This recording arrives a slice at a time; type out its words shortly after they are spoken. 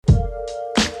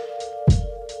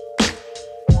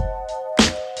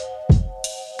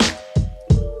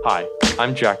Hi,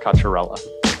 I'm Jack Cocciarella.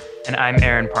 And I'm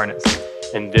Aaron Parnas.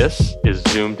 And this is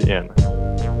Zoomed In.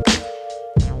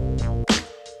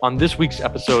 On this week's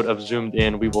episode of Zoomed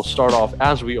In, we will start off,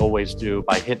 as we always do,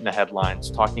 by hitting the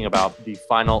headlines, talking about the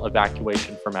final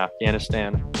evacuation from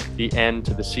Afghanistan, the end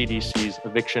to the CDC's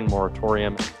eviction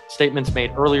moratorium, statements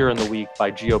made earlier in the week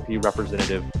by GOP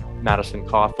Representative Madison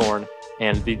Cawthorn,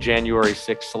 and the January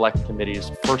 6th Select Committee's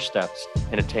first steps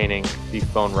in attaining the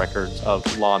phone records of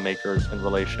lawmakers in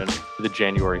relation to the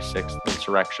January 6th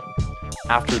insurrection.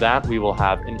 After that, we will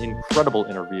have an incredible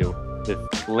interview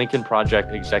with Lincoln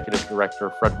Project Executive Director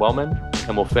Fred Wellman,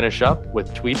 and we'll finish up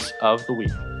with tweets of the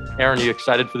week. Aaron, are you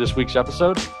excited for this week's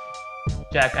episode?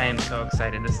 Jack, I am so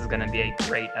excited. This is going to be a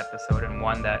great episode and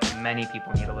one that many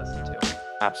people need to listen to.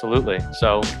 Absolutely.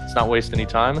 So let's not waste any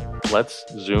time. Let's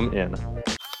zoom in.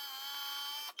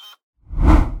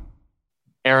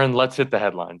 Aaron, let's hit the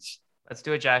headlines. Let's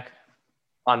do it, Jack.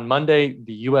 On Monday,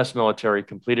 the U.S. military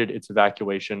completed its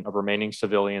evacuation of remaining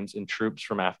civilians and troops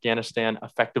from Afghanistan,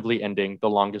 effectively ending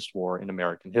the longest war in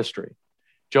American history.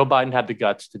 Joe Biden had the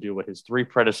guts to do what his three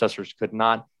predecessors could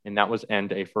not, and that was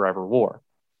end a forever war.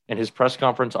 In his press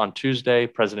conference on Tuesday,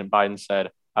 President Biden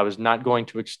said, "I was not going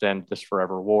to extend this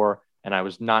forever war, and I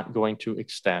was not going to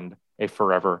extend a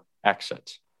forever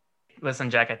exit." Listen,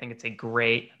 Jack, I think it's a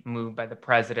great move by the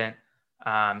president.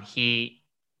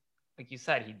 Like you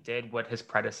said, he did what his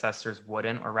predecessors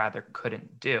wouldn't, or rather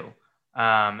couldn't do.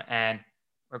 And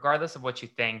regardless of what you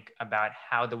think about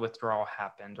how the withdrawal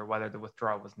happened or whether the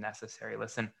withdrawal was necessary,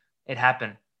 listen, it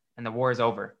happened and the war is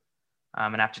over.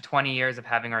 And after 20 years of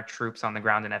having our troops on the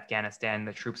ground in Afghanistan,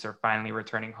 the troops are finally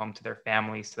returning home to their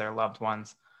families, to their loved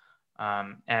ones.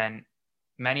 And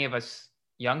many of us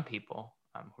young people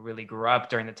who really grew up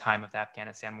during the time of the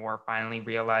Afghanistan war finally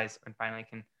realize and finally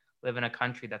can live in a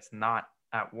country that's not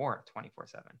at war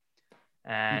 24/7.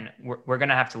 And we're going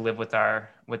to have to live with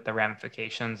the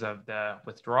ramifications of the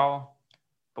withdrawal,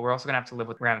 but we're also going to have to live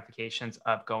with ramifications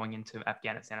of going into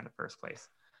Afghanistan in the first place.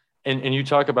 And you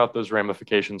talk about those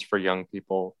ramifications for young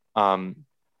people.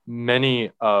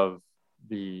 Many of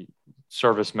the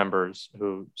service members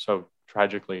who so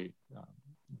tragically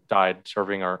died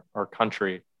serving our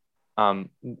country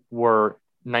were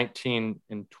 19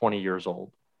 and 20 years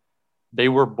old. They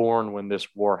were born when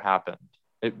this war happened.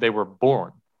 They were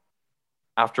born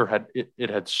after it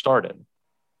had started,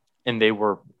 and they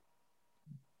were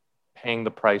paying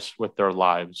the price with their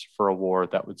lives for a war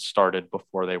that was started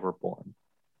before they were born.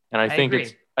 And I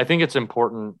think it's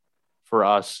important for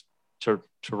us to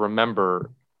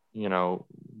remember,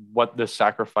 what the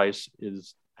sacrifice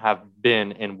have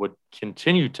been and would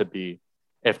continue to be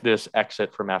if this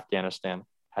exit from Afghanistan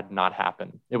had not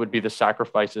happened. It would be the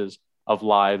sacrifices of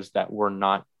lives that were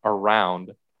not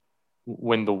around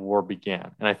when the war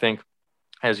began. And I think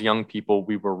as young people,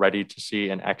 we were ready to see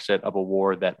an exit of a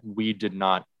war that we did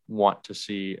not want to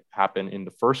see happen in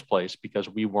the first place because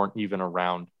we weren't even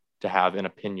around to have an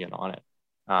opinion on it.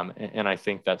 And I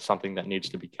think that's something that needs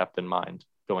to be kept in mind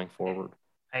going forward.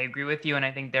 I agree with you. And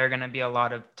I think there are going to be a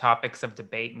lot of topics of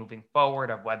debate moving forward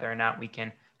of whether or not we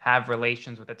can have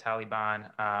relations with the Taliban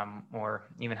or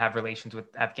even have relations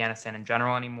with Afghanistan in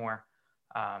general anymore.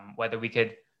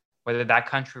 Whether that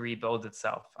country rebuilds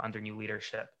itself under new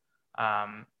leadership,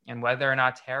 and whether or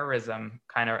not terrorism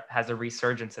kind of has a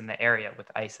resurgence in the area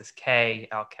with ISIS-K,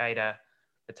 Al-Qaeda,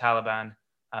 the Taliban,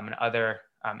 and other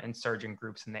insurgent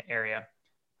groups in the area.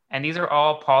 And these are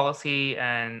all policy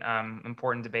and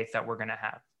important debates that we're going to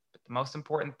have. But the most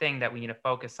important thing that we need to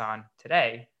focus on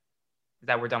today is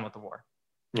that we're done with the war.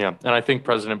 Yeah, and I think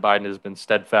President Biden has been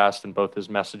steadfast in both his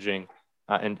messaging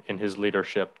and in his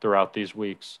leadership throughout these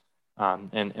weeks.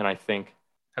 And I think,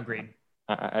 agreed.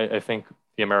 I think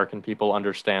the American people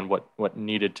understand what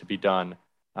needed to be done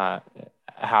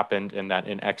happened, and that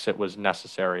an exit was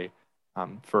necessary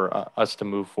for us to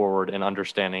move forward in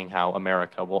understanding how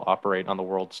America will operate on the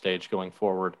world stage going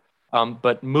forward.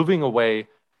 But moving away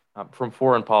from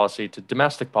foreign policy to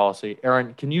domestic policy,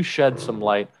 Aaron, can you shed some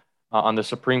light on the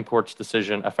Supreme Court's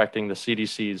decision affecting the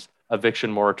CDC's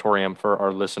eviction moratorium for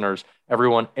our listeners?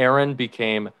 Everyone, Aaron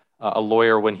became a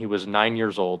lawyer when he was 9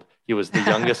 years old. He was the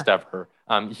youngest ever.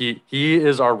 He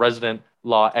is our resident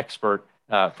law expert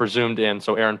for Zoomed In.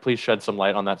 So Aaron, please shed some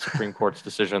light on that Supreme Court's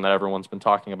decision that everyone's been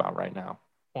talking about right now.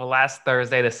 Well, last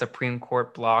Thursday, the Supreme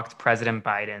Court blocked President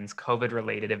Biden's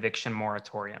COVID-related eviction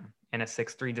moratorium. In a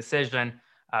 6-3 decision,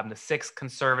 the 6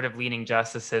 conservative-leaning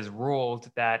justices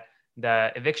ruled that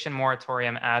the eviction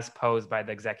moratorium as posed by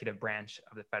the executive branch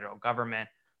of the federal government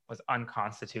was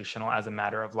unconstitutional as a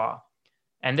matter of law.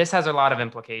 And this has a lot of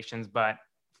implications, but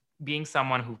being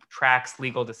someone who tracks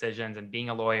legal decisions and being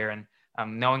a lawyer and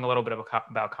knowing a little bit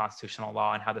about constitutional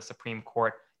law and how the Supreme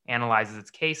Court analyzes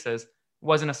its cases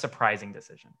wasn't a surprising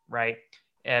decision, right?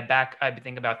 Back, I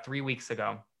think about 3 weeks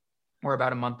ago, or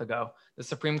about a month ago, the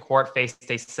Supreme Court faced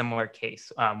a similar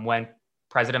case when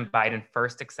President Biden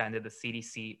first extended the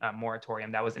CDC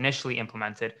moratorium that was initially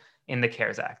implemented in the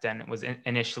CARES Act. And it was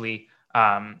initially,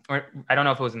 or I don't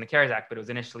know if it was in the CARES Act, but it was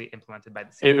initially implemented by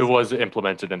the CDC. It was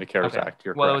implemented in the CARES Act.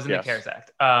 You're correct. It was in the CARES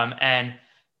Act. And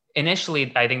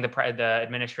initially, I think the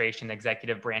administration, the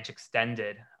executive branch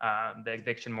extended the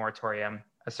eviction moratorium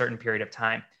a certain period of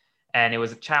time. And it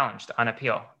was challenged on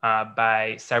appeal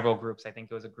by several groups. I think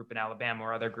it was a group in Alabama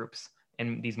or other groups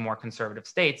in these more conservative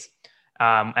states.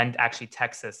 And actually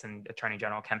Texas and Attorney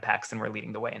General Ken Paxton were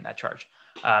leading the way in that charge.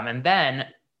 And then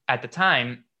at the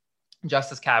time,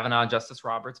 Justice Kavanaugh and Justice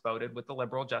Roberts voted with the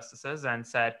liberal justices and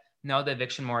said, no, the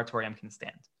eviction moratorium can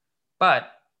stand.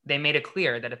 But they made it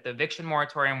clear that if the eviction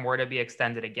moratorium were to be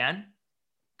extended again,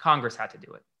 Congress had to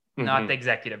do it, not the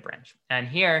executive branch. And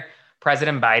here,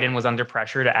 President Biden was under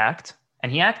pressure to act,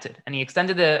 and he acted. And he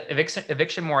extended the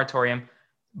eviction moratorium,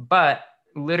 but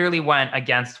literally went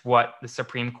against what the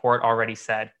Supreme Court already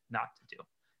said not to do.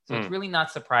 So it's really not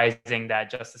surprising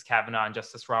that Justice Kavanaugh and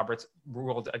Justice Roberts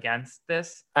ruled against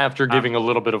this. After giving a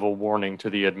little bit of a warning to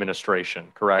the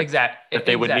administration, correct? Exactly. That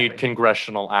they would need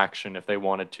congressional action if they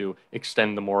wanted to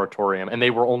extend the moratorium. And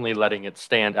they were only letting it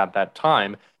stand at that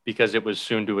time because it was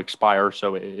soon to expire.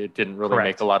 So it didn't really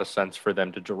make a lot of sense for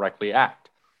them to directly act.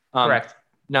 Correct.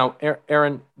 Now,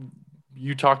 Aaron,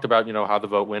 you talked about, how the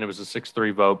vote went. It was a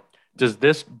 6-3 vote. Does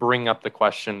this bring up the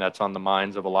question that's on the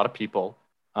minds of a lot of people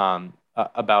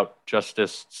about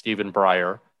Justice Stephen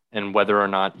Breyer and whether or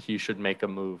not he should make a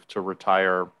move to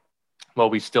retire while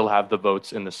we still have the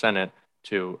votes in the Senate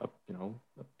to,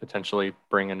 potentially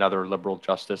bring another liberal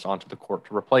justice onto the court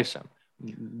to replace him?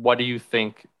 What do you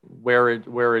think? Where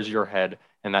is your head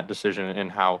in that decision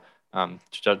and how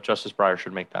Justice Breyer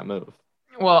should make that move?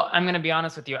 Well, I'm going to be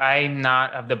honest with you. I'm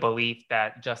not of the belief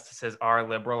that justices are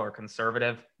liberal or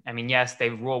conservative. I mean, yes, they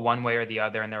rule one way or the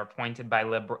other, and they're appointed by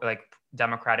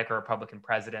Democratic or Republican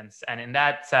presidents. And in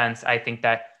that sense, I think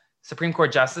that Supreme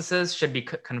Court justices should be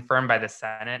confirmed by the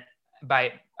Senate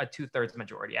by a 2/3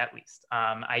 majority, at least.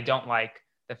 I don't like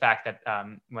the fact that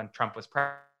when Trump was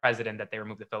president, that they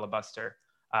removed the filibuster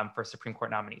for Supreme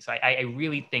Court nominees. So I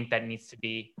really think that needs to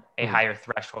be a higher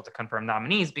threshold to confirm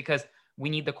nominees because we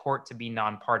need the court to be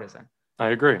nonpartisan. I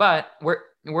agree. But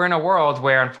we're in a world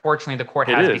where, unfortunately, the court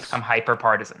has become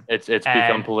hyper-partisan. It's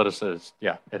become politicized.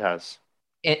 Yeah, it has.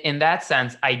 In that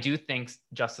sense, I do think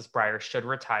Justice Breyer should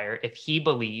retire if he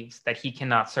believes that he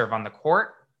cannot serve on the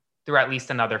court through at least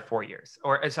another 4 years,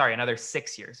 another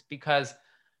 6 years, because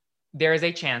there is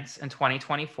a chance in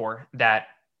 2024 that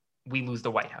we lose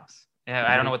the White House.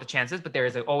 I don't know what the chance is, but there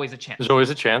is always a chance. There's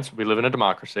always a chance. We live in a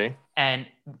democracy. And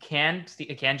can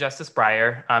Justice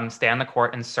Breyer stay on the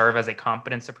court and serve as a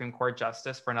competent Supreme Court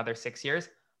justice for another 6 years?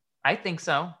 I think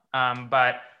so.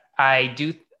 But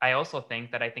I also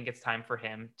think that it's time for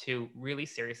him to really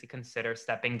seriously consider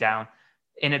stepping down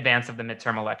in advance of the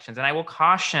midterm elections. And I will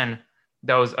caution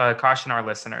our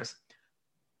listeners.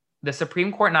 The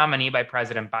Supreme Court nominee by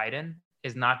President Biden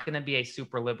is not going to be a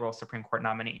super liberal Supreme Court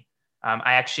nominee. I'm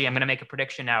going to make a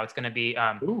prediction now. It's going to be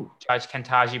Judge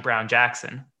Ketanji Brown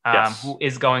Jackson, who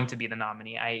is going to be the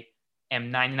nominee. I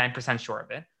am 99% sure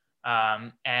of it.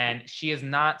 And she is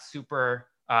not super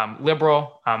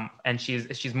liberal, and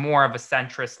she's more of a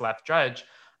centrist left judge,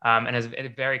 and is a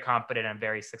very competent and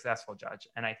very successful judge.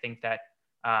 And I think that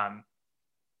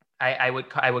I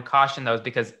would caution those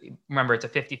because remember, it's a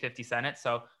 50-50 Senate.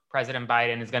 So President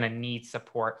Biden is going to need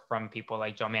support from people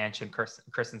like Joe Manchin,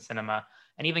 Kirsten Sinema,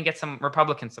 and even get some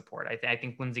Republican support. I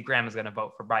think Lindsey Graham is going to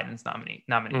vote for Biden's nominee,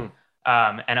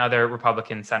 and other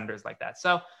Republican senators like that.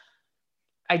 So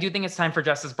I do think it's time for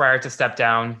Justice Breyer to step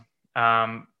down,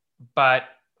 but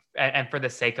for the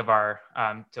sake of our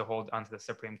to hold onto the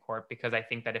Supreme Court, because I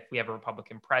think that if we have a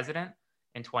Republican president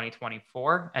in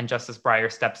 2024 and Justice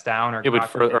Breyer steps down, it would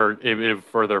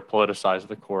further politicize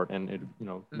the court and make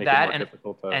it more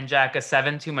difficult. And Jack, a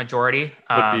 7-2 majority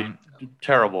would be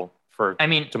terrible for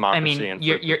democracy and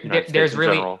there's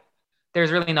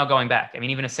really no going back. I mean,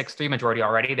 even a 6-3 majority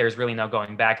already, there's really no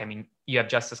going back. I mean, you have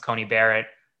Justice Coney Barrett,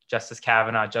 Justice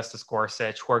Kavanaugh, Justice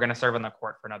Gorsuch, who are going to serve on the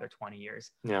court for another 20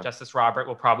 years. Yeah. Justice Robert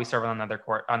will probably serve on the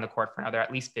court for another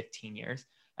at least 15 years.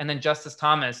 And then Justice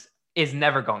Thomas is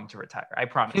never going to retire. I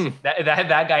promise you.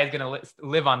 That guy is going to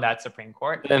live on that Supreme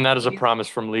Court. And that is a promise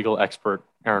from legal expert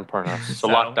Aaron Parnas. So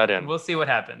lock that in. We'll see what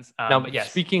happens. Now, but yes.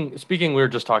 Speaking, we were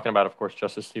just talking about, of course,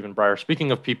 Justice Stephen Breyer.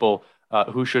 Speaking of people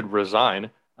who should resign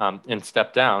and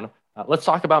step down, Let's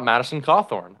talk about Madison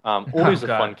Cawthorn. Oh Always a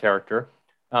fun God. character.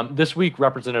 This week,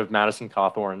 Representative Madison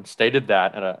Cawthorn stated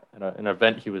that at an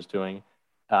event he was doing,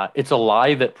 it's a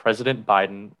lie that President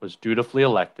Biden was dutifully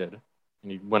elected.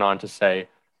 And he went on to say,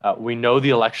 we know the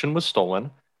election was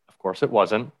stolen. Of course, it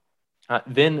wasn't.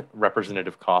 Then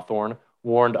Representative Cawthorn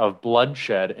warned of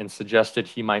bloodshed and suggested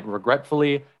he might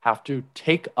regretfully have to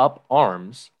take up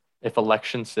arms if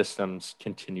election systems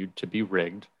continued to be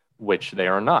rigged, which they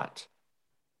are not.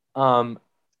 Um,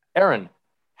 Aaron,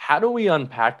 how do we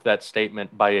unpack that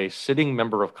statement by a sitting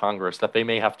member of Congress that they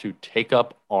may have to take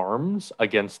up arms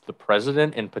against the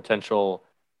president and potential,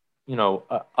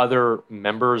 other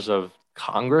members of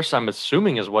Congress? I'm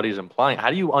assuming is what he's implying.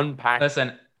 How do you unpack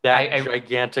Listen, that I,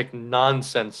 gigantic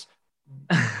nonsense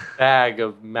I bag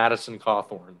of Madison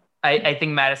Cawthorn? I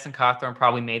think Madison Cawthorn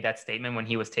probably made that statement when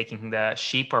he was taking the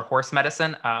sheep or horse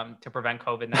medicine to prevent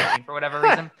COVID-19 for whatever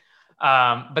reason.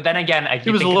 But then again, if He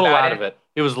you was a think little about out it, of it.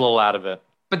 He was a little out of it.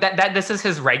 but that this is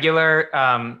his regular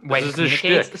way This he is his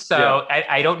communicates. shtick. Yeah. So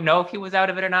I don't know if he was out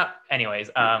of it or not. Anyways,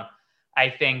 I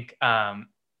think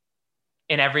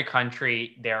in every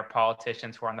country there are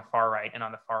politicians who are on the far right and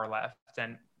on the far left,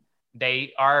 and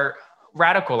they are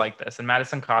radical like this. And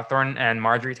Madison Cawthorn and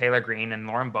Marjorie Taylor Greene and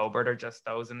Lauren Boebert are just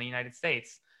those in the United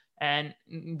States. And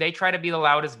they try to be the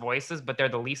loudest voices, but they're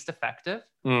the least effective,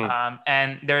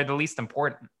 and they're the least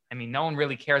important. I mean, no one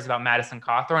really cares about Madison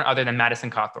Cawthorn other than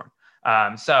Madison Cawthorn.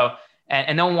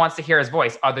 And no one wants to hear his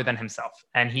voice other than himself.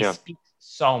 And he speaks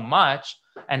so much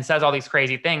and says all these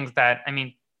crazy things that, I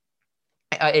mean,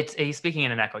 he's speaking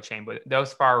in an echo chamber.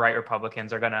 Those far right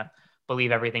Republicans are going to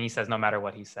believe everything he says, no matter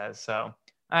what he says. So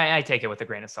I take it with a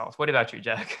grain of salt. What about you,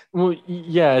 Jack? Well,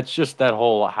 yeah, it's just that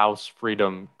whole House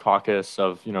Freedom Caucus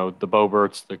of, the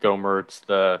Boberts, the Gomerts,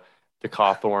 the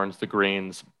Cawthorns, the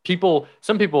Greens.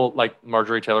 Some people like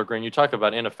Marjorie Taylor Greene, you talk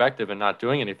about ineffective and not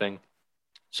doing anything.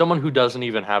 Someone who doesn't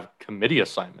even have committee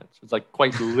assignments. It's like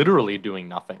quite literally doing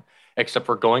nothing except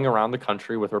for going around the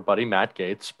country with her buddy Matt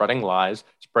Gaetz, spreading lies,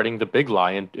 spreading the big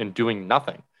lie, and doing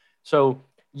nothing. So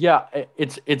yeah,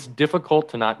 it's difficult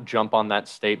to not jump on that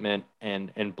statement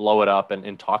and blow it up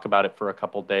and talk about it for a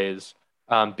couple days,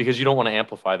 because you don't want to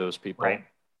amplify those people. Right.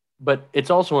 But it's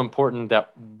also important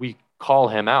that we call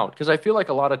him out because I feel like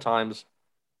a lot of times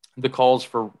the calls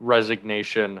for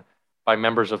resignation by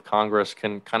members of Congress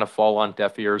can kind of fall on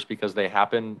deaf ears because they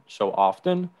happen so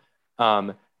often.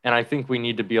 And I think we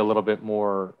need to be a little bit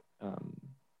more,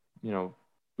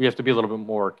 we have to be a little bit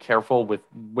more careful with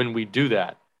when we do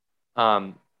that.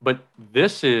 But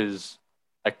this is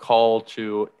a call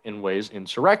to, in ways,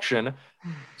 insurrection,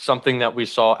 something that we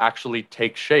saw actually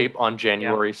take shape on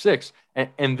January 6th.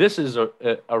 And this is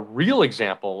a real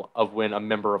example of when a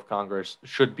member of Congress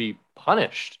should be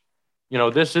punished.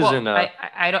 This isn't a.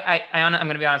 I'm going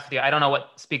to be honest with you. I don't know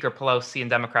what Speaker Pelosi and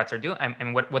Democrats are doing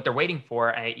and what they're waiting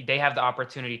for. They have the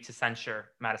opportunity to censure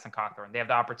Madison Cawthorn. They have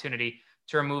the opportunity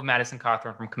to remove Madison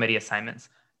Cawthorn from committee assignments.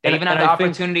 They even have the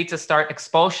opportunity to start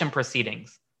expulsion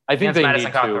proceedings. I think they need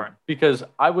to, because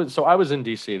I was in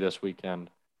DC this weekend,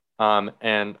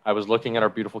 and I was looking at our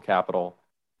beautiful Capitol,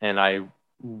 and I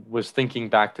was thinking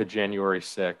back to January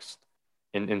 6th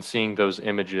and seeing those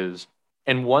images.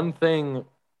 And one thing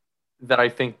that I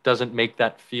think doesn't make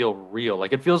that feel real,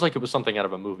 like it feels like it was something out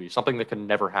of a movie, something that could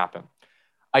never happen.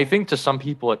 I think to some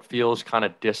people it feels kind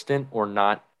of distant or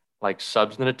not like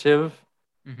substantive,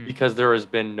 because there's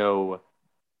been no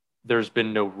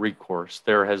recourse.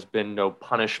 There has been no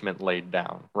punishment laid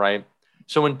down, right?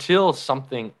 So until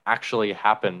something actually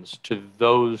happens to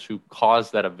those who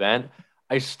caused that event,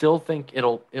 I still think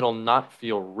it'll not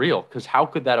feel real, because how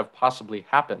could that have possibly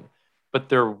happened? But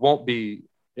there won't be,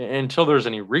 until there's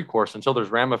any recourse, until there's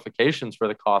ramifications for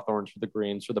the Cawthorns, for the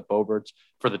Greens, for the Boberts,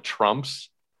 for the Trumps.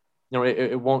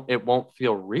 It won't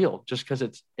feel real, just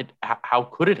because how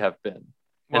could it have been?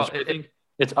 Well, and so I think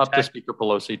it's up to Speaker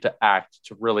Pelosi to act,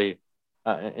 to really,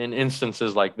 in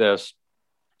instances like this,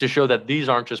 to show that these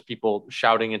aren't just people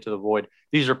shouting into the void.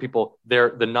 These are people,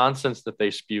 the nonsense that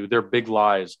they spew, their big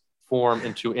lies form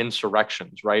into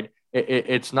insurrections, right?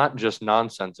 It's not just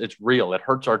nonsense. It's real. It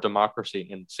hurts our democracy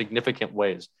in significant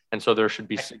ways. And so there should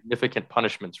be significant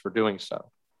punishments for doing so.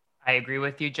 I agree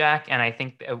with you, Jack. And I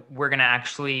think we're going to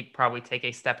actually probably take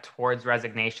a step towards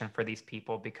resignation for these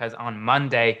people, because on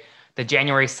Monday, the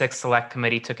January 6th Select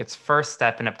Committee took its first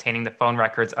step in obtaining the phone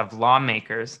records of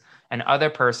lawmakers and other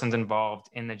persons involved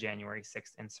in the January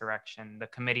 6th insurrection. The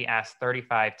committee asked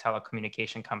 35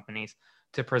 telecommunication companies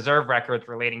to preserve records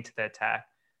relating to the attack.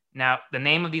 Now, the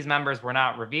name of these members were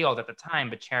not revealed at the time,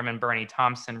 but Chairman Bernie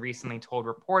Thompson recently told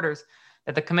reporters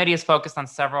that the committee is focused on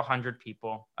several hundred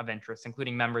people of interest,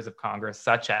 including members of Congress,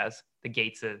 such as the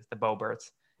Gateses, the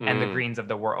Boeberts, and the Greens of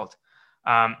the world.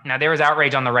 Now, there was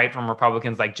outrage on the right from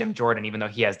Republicans like Jim Jordan, even though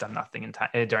he has done nothing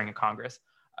during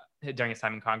his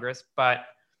time in Congress. But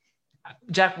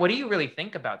Jack, what do you really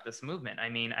think about this movement? I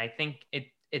mean, I think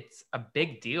it's a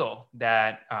big deal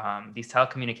that these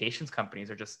telecommunications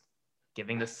companies are just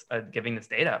giving this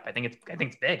data up. I think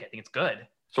it's big. I think it's good.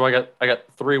 So I got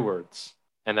 3 words,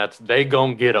 and that's they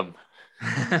gon' get them.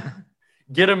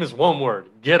 Get them is one word.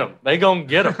 Get them. They gon'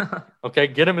 get them. Okay,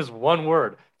 get them is one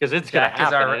word because it's gonna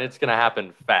happen, and it's gonna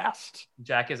happen fast.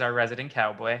 Jack is our resident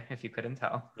cowboy, if you couldn't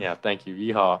tell. Yeah, thank you.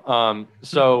 Yeehaw.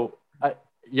 So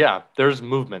yeah, there's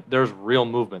movement. There's real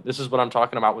movement. This is what I'm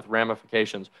talking about with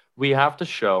ramifications. We have to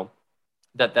show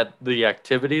that the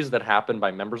activities that happened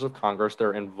by members of Congress,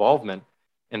 their involvement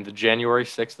in the January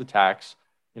 6th attacks,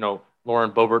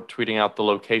 Lauren Boebert tweeting out the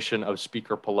location of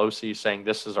Speaker Pelosi saying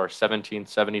this is our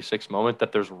 1776 moment,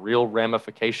 that there's real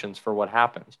ramifications for what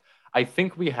happens. I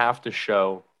think we have to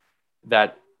show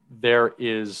that there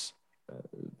is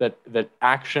that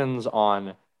actions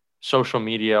on social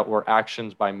media or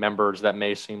actions by members that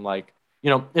may seem like,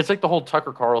 it's like the whole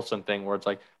Tucker Carlson thing where it's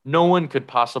like, no one could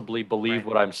possibly believe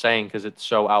what I'm saying because it's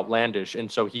so outlandish.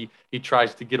 And so he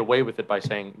tries to get away with it by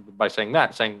saying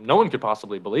no one could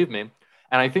possibly believe me.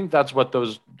 And I think that's what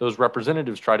those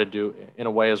representatives try to do in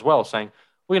a way as well, saying,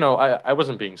 well, I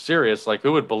wasn't being serious. Like,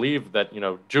 who would believe that,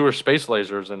 Jewish space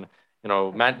lasers and,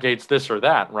 Matt Gaetz this or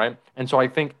that, right? And so I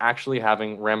think actually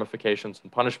having ramifications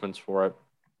and punishments for it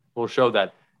will show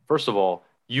that, first of all,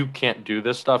 you can't do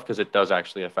this stuff because it does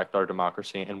actually affect our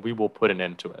democracy, and we will put an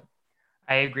end to it.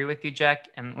 I agree with you, Jack.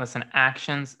 And listen,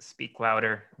 actions speak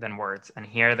louder than words. And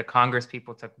here the Congress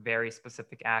people took very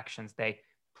specific actions. They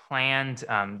planned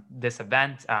this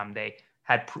event. They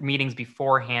had meetings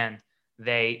beforehand.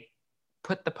 They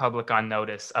put the public on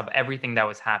notice of everything that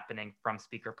was happening, from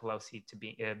Speaker Pelosi to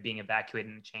being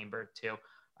evacuated in the chamber to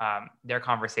their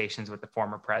conversations with the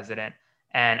former president.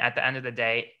 And at the end of the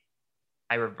day,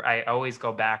 I always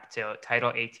go back to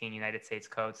Title 18 United States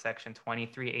Code, Section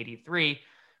 2383,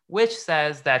 which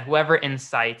says that whoever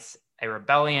incites a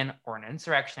rebellion or an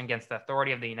insurrection against the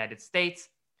authority of the United States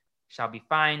shall be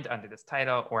fined under this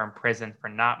title or imprisoned for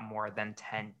not more than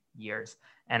 10 years.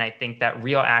 And I think that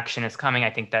real action is coming. I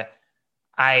think that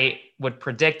I would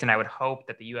predict and I would hope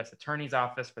that the U.S. Attorney's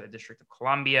Office for the District of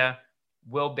Columbia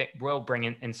will bring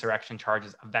in insurrection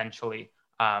charges eventually,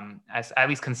 as at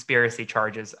least conspiracy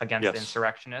charges against the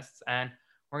insurrectionists. And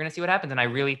we're going to see what happens. And I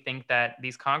really think that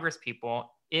these Congress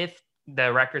people, if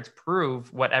the records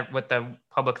prove what the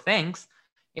public thinks,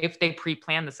 if they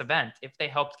pre-planned this event, if they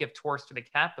helped give tours to the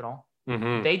Capitol,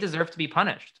 they deserve to be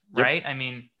punished, right? I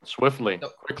mean, swiftly,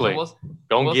 quickly. So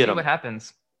we'll see them. What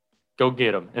happens. Go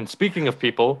get them. And speaking of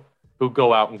people who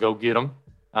go out and go get them,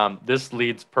 this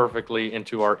leads perfectly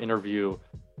into our interview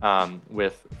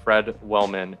with Fred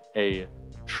Wellman, a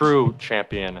true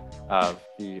champion of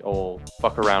the old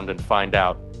fuck around and find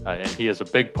out. And he is a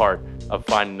big part of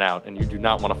finding out. And you do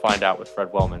not want to find out with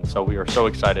Fred Wellman. So we are so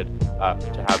excited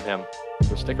to have him.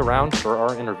 So stick around for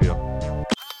our interview.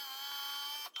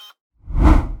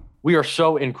 We are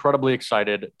so incredibly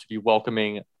excited to be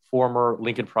welcoming former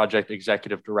Lincoln Project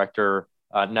Executive Director,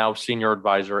 now Senior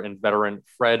Advisor and veteran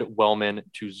Fred Wellman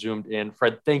to Zoomed In.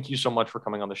 Fred, thank you so much for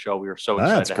coming on the show. We are so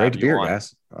excited. It's great to be here,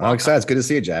 guys. I'm excited. It's good to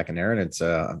see you, Jack and Aaron. It's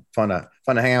fun to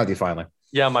hang out with you finally.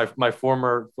 Yeah, my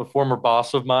former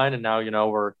boss of mine, and now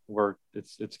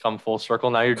it's come full circle.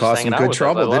 Now you're just hanging out with us. Caused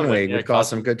some good trouble, didn't we? We caused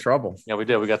some good trouble. Yeah, we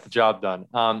did. We got the job done.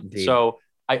 So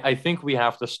I think we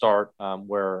have to start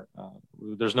where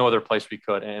there's no other place we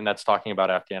could, and that's talking about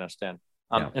Afghanistan.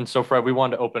 And so, Fred, we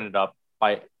wanted to open it up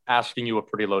by asking you a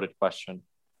pretty loaded question.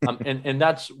 And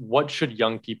that's, what should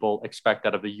young people expect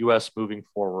out of the U.S. moving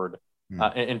forward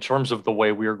in terms of the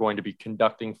way we are going to be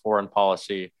conducting foreign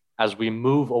policy as we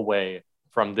move away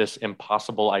from this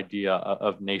impossible idea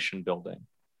of nation building?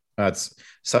 That's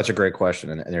such a great question.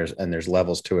 And there's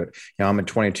levels to it. I'm a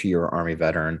 22-year Army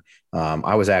veteran.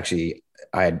 I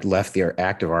had left the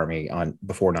active Army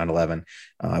before 9/11.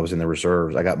 I was in the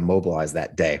reserves. I got mobilized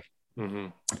that day.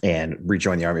 And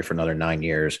rejoined the Army for another 9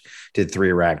 years, did 3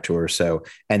 Iraq tours.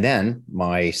 And then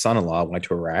my son-in-law went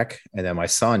to Iraq, and then my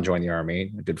son joined the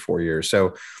Army, did 4 years.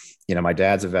 So, my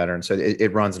dad's a veteran, so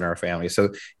it runs in our family.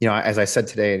 So, as I said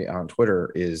today on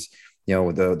Twitter is,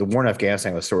 the war in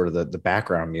Afghanistan was sort of the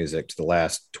background music to the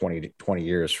last 20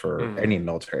 years for any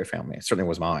military family. It certainly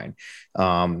was mine.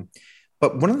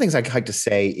 But one of the things I like to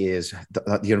say is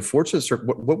the unfortunate,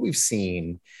 what we've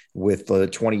seen with the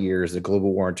 20 years, the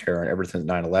global war on terror and ever since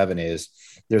 9/11 is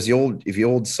there's if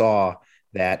you saw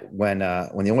that when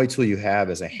the only tool you have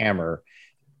is a hammer,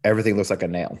 everything looks like a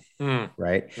nail,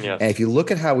 right? Yes. And if you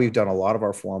look at how we've done a lot of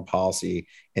our foreign policy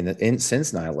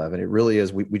since 9/11, it really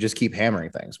is we just keep hammering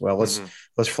things. Well, let's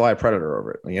fly a Predator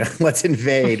over it. Let's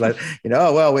invade.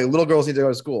 Little girls need to go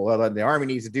to school. Well, the Army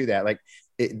needs to do that. Like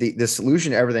the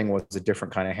solution to everything was a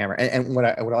different kind of hammer. And what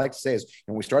I like to say is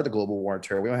when we started the global war on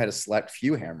terror, we only had a select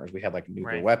few hammers. We had like a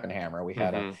nuclear weapon hammer. We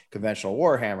had a conventional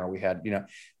war hammer. We had,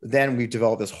 then we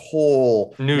developed this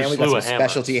whole we got some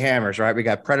specialty hammers, right? We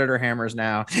got Predator hammers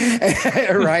now,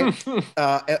 right?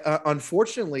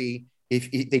 Unfortunately, if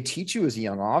they teach you as a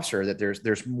young officer that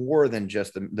there's more than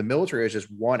just the military is just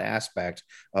one aspect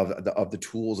of the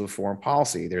tools of foreign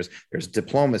policy. There's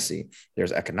diplomacy,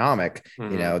 there's economic,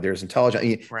 there's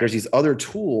intelligence, there's these other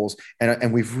tools,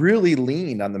 and we've really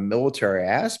leaned on the military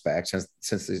aspect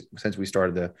since we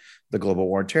started the global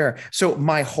war on terror. So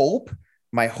my hope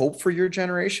for your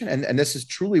generation, and this is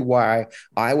truly why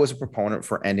I was a proponent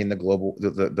for ending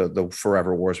the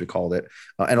forever wars, we called it.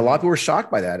 And a lot of people were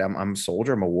shocked by that. I'm a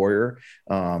soldier, I'm a warrior.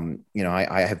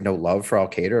 I have no love for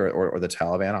Al-Qaeda or the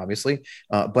Taliban, obviously.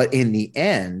 But in the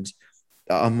end,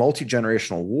 a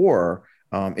multi-generational war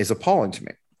is appalling to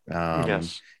me.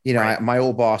 Yes. My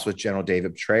old boss was General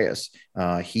David Petraeus.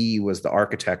 He was the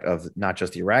architect of not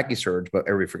just the Iraqi surge, but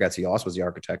everybody forgets he also was the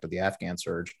architect of the Afghan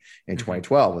surge in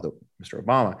 2012 with Mr.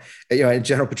 Obama. And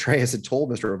General Petraeus had told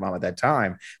Mr. Obama at that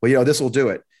time, well, this will do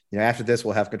it. After this,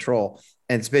 we'll have control.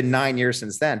 And it's been 9 years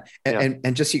since then.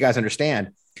 And just so you guys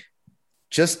understand,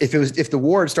 just if the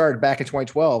war had started back in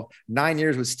 2012, 9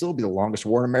 years would still be the longest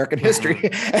war in American history.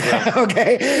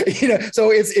 Okay.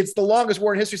 So it's the longest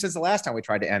war in history since the last time we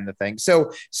tried to end the thing.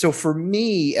 So for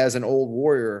me as an old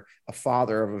warrior, a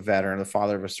father of a veteran, the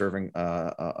father of a serving,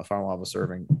 a father-in-law of a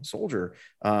serving soldier,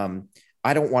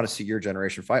 I don't want to see your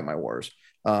generation fight my wars.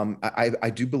 I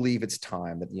do believe it's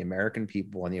time that the American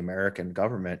people and the American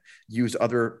government use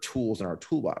other tools in our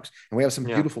toolbox. And we have some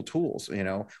beautiful tools,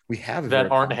 we have that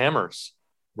aren't hammers.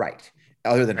 Right.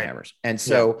 Other than hammers. And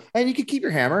so, and you can keep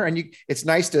your hammer it's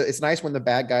nice when the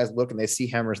bad guys look and they see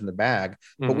hammers in the bag,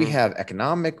 but we have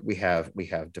economic, we have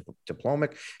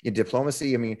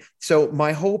diplomacy. I mean, so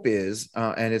my hope is,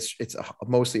 and it's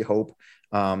mostly hope,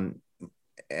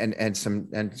 and some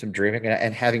dreaming,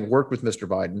 and having worked with Mr.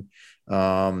 Biden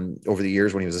over the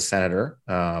years when he was a senator,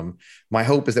 my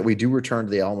hope is that we do return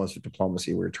to the elements of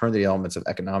diplomacy. We return to the elements of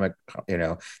economic,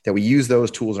 that we use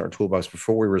those tools in our toolbox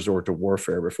before we resort to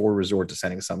warfare, before we resort to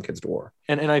sending some kids to war.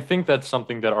 And I think that's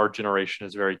something that our generation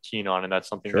is very keen on, and that's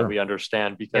something that we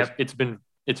understand because it's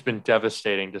been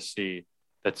devastating to see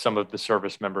that some of the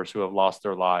service members who have lost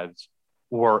their lives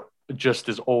were just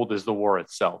as old as the war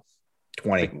itself.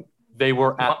 20. They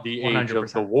were at the 100%. Age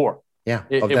of the war. Yeah.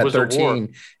 It was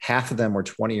 13, half of them were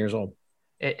 20 years old.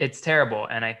 It's terrible.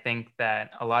 And I think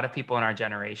that a lot of people in our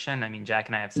generation, I mean, Jack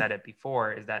and I have said it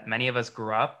before, is that many of us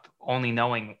grew up only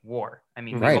knowing war. I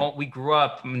mean, we grew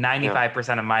up,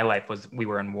 95% of my life we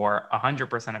were in war.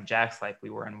 100% of Jack's life, we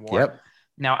were in war. Yep.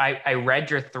 Now, I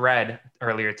read your thread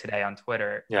earlier today on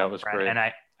Twitter. Yeah, it was great. And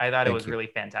I thought it was really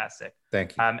fantastic.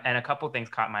 Thank you. And a couple of things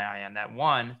caught my eye on that.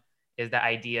 One is the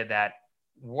idea that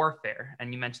warfare,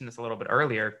 and you mentioned this a little bit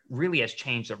earlier, really has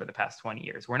changed over the past 20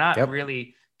 years. We're not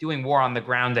really doing war on the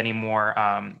ground anymore.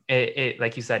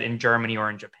 Like you said, in Germany or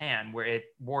in Japan, where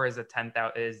war is a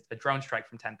drone strike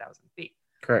from 10,000 feet.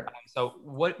 Correct. So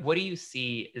what do you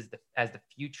see as the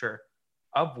future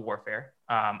of warfare,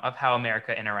 of how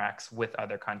America interacts with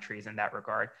other countries in that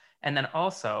regard? And then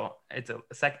also, it's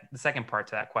the second part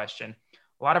to that question.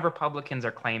 A lot of Republicans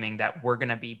are claiming that we're going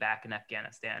to be back in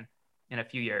Afghanistan in a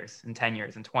few years, in 10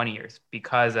 years, in 20 years,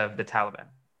 because of the Taliban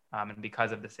and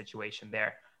because of the situation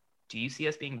there. Do you see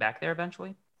us being back there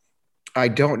eventually? I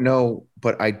don't know,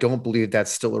 but I don't believe that's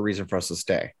still a reason for us to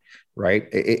stay, right?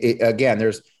 Again,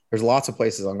 there's lots of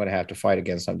places I'm going to have to fight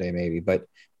again someday, maybe, but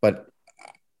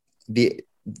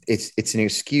it's an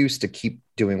excuse to keep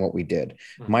doing what we did.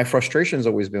 Mm-hmm. My frustration has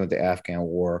always been with the Afghan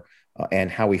war and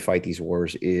how we fight these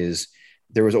wars is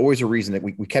there was always a reason that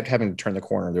we kept having to turn the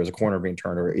corner. There was a corner being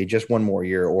turned, or just one more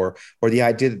year, or the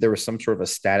idea that there was some sort of a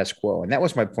status quo. And that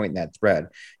was my point in that thread.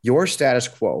 Your status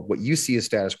quo, what you see as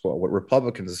status quo, what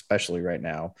Republicans, especially right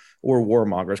now, or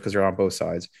warmongers, because they're on both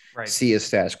sides, see as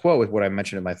status quo is what I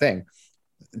mentioned in my thing.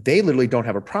 They literally don't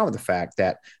have a problem with the fact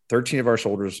that 13 of our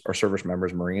soldiers are service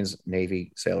members, Marines,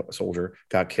 Navy soldier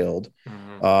got killed.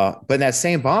 Mm-hmm. But in that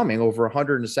same bombing, over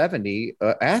 170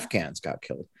 Afghans got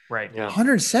killed. Right. Yeah.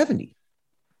 170.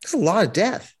 That's a lot of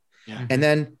death. Yeah. And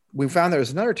then we found there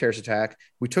was another terrorist attack.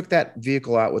 We took that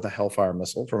vehicle out with a Hellfire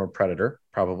missile from a Predator,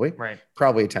 probably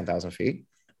at 10,000 feet.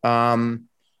 And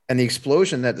the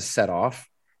explosion that set off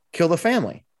kill the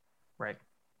family. Right.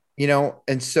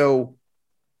 And so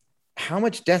how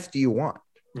much death do you want?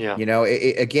 Yeah.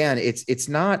 Again, it's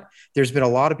not, there's been a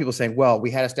lot of people saying, well,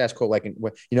 we had a status quo, like,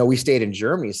 we stayed in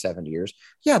Germany 70 years.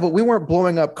 Yeah, but we weren't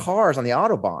blowing up cars on the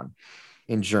Autobahn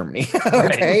in Germany.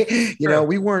 Okay. Right.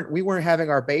 We weren't having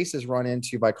our bases run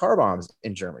into by car bombs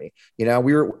in Germany.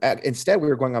 Instead we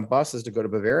were going on buses to go to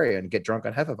Bavaria and get drunk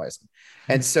on Hefeweizen.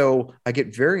 And so I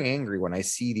get very angry when I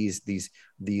see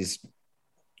these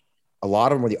a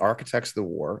lot of them were the architects of the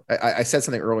war. I said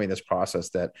something early in this process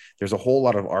that there's a whole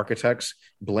lot of architects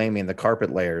blaming the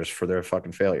carpet layers for their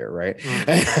fucking failure, right?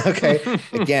 Okay.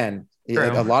 Again,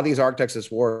 a lot of these architects of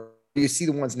this war, you see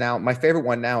the ones now. My favorite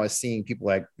one now is seeing people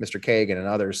like Mr. Kagan and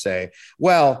others say,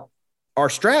 well, our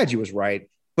strategy was right,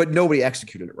 but nobody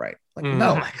executed it right. Like,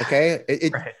 no, okay.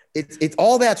 It's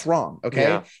all that's wrong. Okay.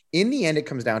 Yeah. In the end, it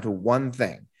comes down to one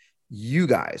thing. You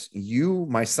guys,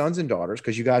 my sons and daughters,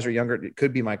 because you guys are younger, it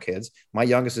could be my kids. My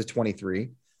youngest is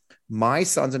 23. My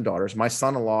sons and daughters, my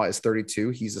son-in-law is 32.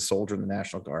 He's a soldier in the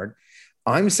National Guard.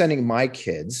 I'm sending my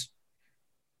kids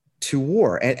to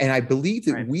war. And I believe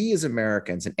that we as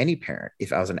Americans, and any parent,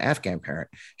 if I was an Afghan parent,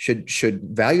 should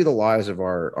value the lives of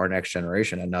our next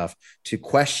generation enough to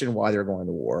question why they're going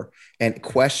to war and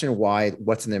question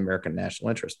what's in the American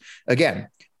national interest. Again,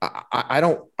 I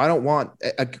don't want,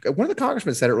 one of the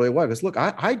congressmen said it really well, because look,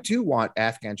 I do want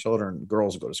Afghan children and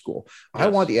girls to go to school. Yes. I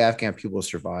want the Afghan people to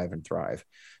survive and thrive.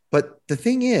 But the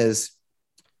thing is,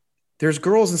 there's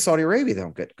girls in Saudi Arabia that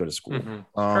don't go to school. They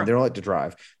don't like to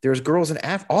drive. There's girls in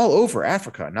all over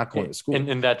Africa not going to school.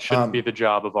 And that shouldn't be the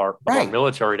job of our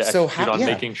military to execute on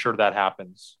making sure that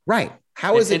happens. Right.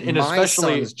 How is it my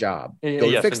son's job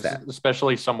to fix that?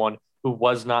 Especially someone who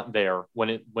was not there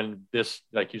when this,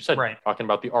 like you said, talking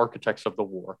about the architects of the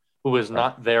war, who is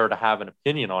not there to have an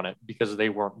opinion on it because they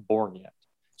weren't born yet.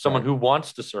 Someone who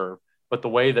wants to serve, but the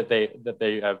way that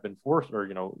they have been forced, or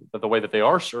the way that they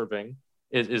are serving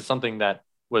is something that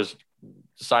was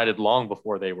decided long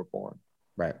before they were born.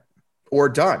 Right. Or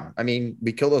done. I mean,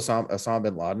 we killed Osama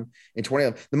bin Laden in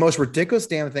 20. The most ridiculous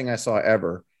damn thing I saw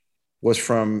ever was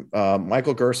from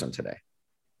Michael Gerson today.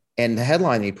 And the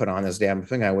headline he put on this damn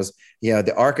thing was,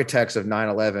 the architects of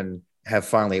 9/11 have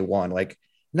finally won. Like,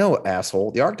 no,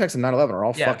 asshole. The architects of 9/11 are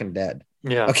all fucking dead.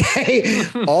 Yeah. Okay.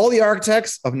 All the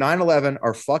architects of 9/11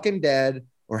 are fucking dead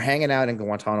or hanging out in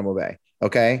Guantanamo Bay.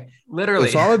 Okay. Literally.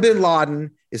 Osama bin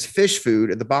Laden is fish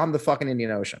food at the bottom of the fucking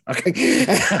Indian Ocean. Okay.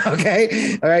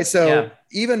 Okay. All right. So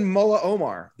even Mullah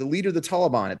Omar, the leader of the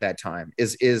Taliban at that time,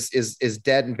 is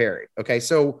dead and buried. Okay.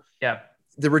 So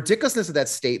the ridiculousness of that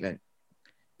statement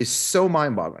is so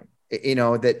mind-boggling.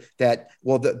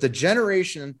 The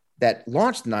generation that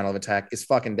launched the 9/11 attack is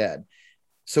fucking dead.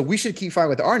 So we should keep fighting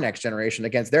with our next generation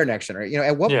against their next generation.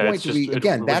 At what point do we,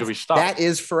 again, that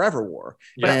is forever war.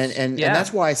 Yes. And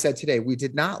that's why I said today, we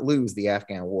did not lose the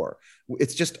Afghan war.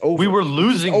 It's just over. We were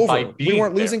losing by being We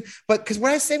weren't losing. But because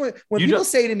when I say, when people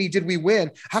say to me, did we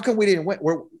win? How come we didn't win?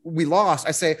 We lost.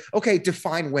 I say, okay,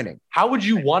 define winning. How would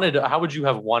you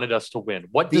have wanted us to win?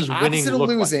 What does winning look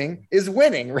like? Losing is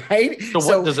winning, right? So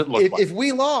what does it look like? If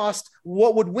we lost,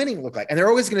 what would winning look like? And they're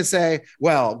always going to say,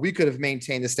 well, we could have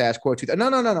maintained the status quo.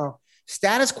 No.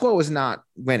 Status quo is not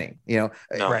winning. No.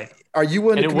 Right. Are you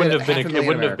willing to commit it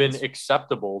wouldn't have been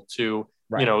acceptable to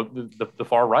the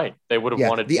far right. They would have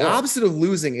wanted the opposite of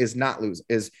losing is not losing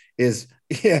is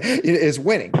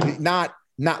winning, not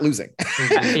losing.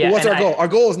 What's our goal? Our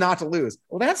goal is not to lose.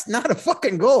 Well, that's not a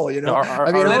fucking goal,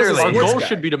 Our goal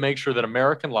should be to make sure that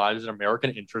American lives and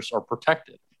American interests are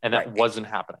protected, and that wasn't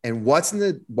happening. And what's in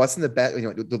the best?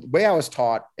 The way I was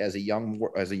taught as a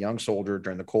young soldier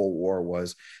during the Cold War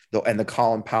was the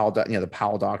Colin Powell, the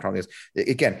Powell Doctrine. All this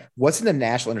again. What's in the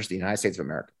national interest of the United States of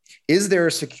America? Is there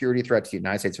a security threat to the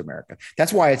United States of America?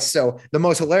 That's why it's the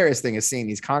most hilarious thing is seeing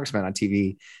these congressmen on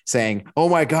TV saying, oh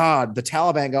my God, the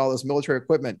Taliban got all this military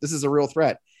equipment. This is a real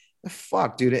threat. The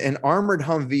fuck, dude. An armored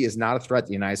Humvee is not a threat to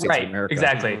the United States of America.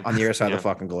 Exactly. On the other side of the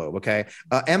fucking globe. Okay.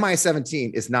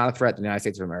 MI-17 is not a threat to the United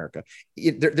States of America.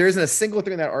 There isn't a single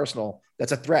thing in that arsenal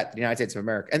that's a threat to the United States of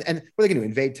America. And what are they going to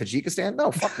invade Tajikistan?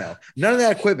 No, fuck no. None of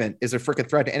that equipment is a freaking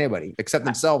threat to anybody except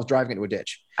themselves driving into a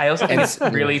ditch. I also think it's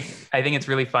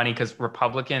really funny because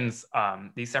Republicans,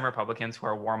 these same Republicans who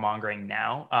are warmongering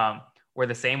now, were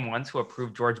the same ones who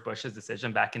approved George Bush's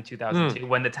decision back in 2002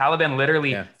 when the Taliban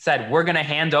literally said, we're going to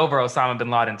hand over Osama bin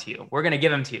Laden to you. We're going to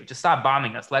give him to you. Just stop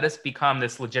bombing us. Let us become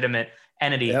this legitimate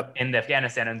entity in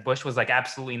Afghanistan, and Bush was like,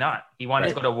 absolutely not. He wanted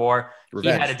to go to war.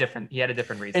 Revenge. He had a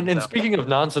different reason. And speaking of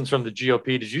nonsense from the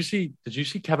GOP, did you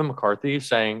see Kevin McCarthy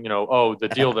saying, oh, the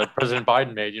deal that President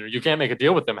Biden made, you can't make a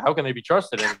deal with them. How can they be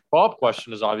trusted? And the follow-up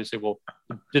question is obviously, well,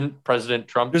 didn't President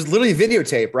Trump? There's literally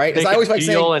videotape, right? As I always like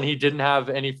saying, and he didn't have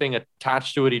anything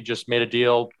attached to it. He just made a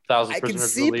deal. Thousands of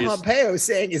prisoners released. I can see Pompeo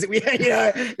saying, "Is it we?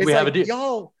 We have a deal,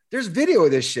 y'all." There's video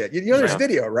of this shit. There's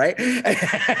video, right?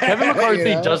 Kevin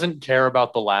McCarthy doesn't care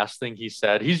about the last thing he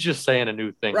said. He's just saying a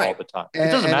new thing all the time.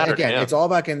 It doesn't matter. Again, it's all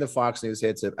about getting the Fox News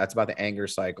hits. That's about the anger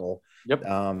cycle. Yep.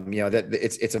 That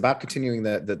it's about continuing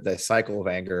the cycle of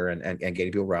anger and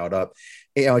getting people riled up.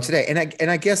 Today,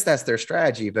 and I guess that's their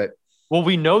strategy. But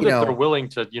we know that they're willing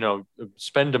to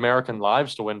spend American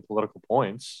lives to win political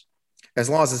points. As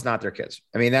long as it's not their kids.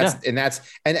 I mean, and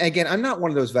again, I'm not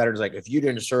one of those veterans, like if you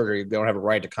didn't serve, you don't have a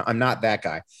right to come. I'm not that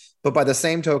guy. But by the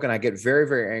same token, I get very,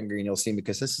 very angry, and you'll see me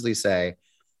consistently say,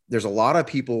 there's a lot of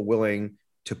people willing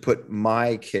to put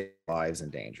my kids' lives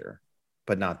in danger,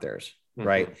 but not theirs. Mm-hmm.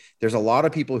 Right. There's a lot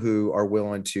of people who are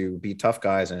willing to be tough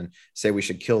guys and say we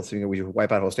should kill, we should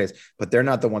wipe out whole states, but they're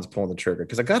not the ones pulling the trigger.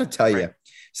 Because I got to tell you,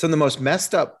 some of the most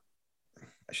messed up,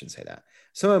 I shouldn't say that,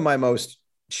 some of my most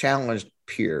challenged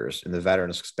peers in the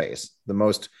veteran space, the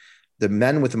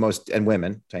men with the most, and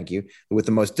women, thank you, with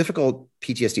the most difficult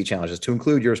PTSD challenges, to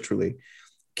include yours truly,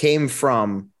 came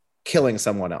from killing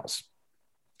someone else,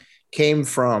 came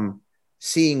from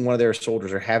seeing one of their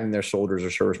soldiers or having their soldiers or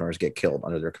service members get killed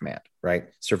under their command, right?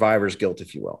 Survivor's guilt,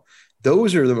 if you will.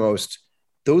 Those are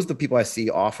the people I see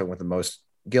often with the most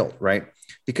guilt, right?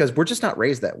 Because we're just not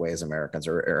raised that way as Americans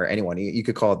or anyone. You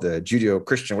could call it the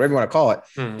Judeo-Christian, whatever you want to call it,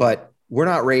 but we're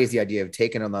not raised the idea of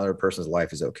taking another person's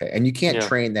life is okay. And you can't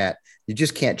train that. You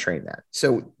just can't train that.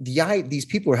 So these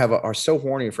people are so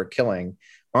horny for killing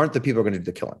aren't the people who are going to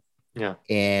do the killing. Yeah.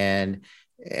 And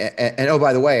oh,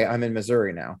 by the way, I'm in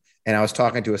Missouri now. And I was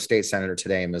talking to a state senator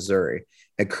today in Missouri.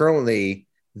 And currently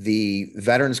the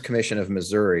Veterans Commission of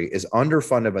Missouri is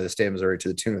underfunded by the state of Missouri to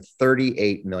the tune of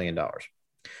 $38 million. Now,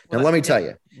 let me tell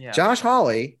you, Josh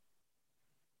Hawley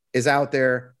is out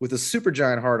there with a super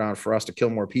giant hard on for us to kill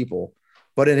more people.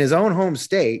 But in his own home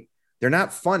state, they're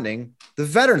not funding the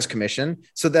Veterans Commission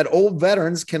so that old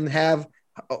veterans can have,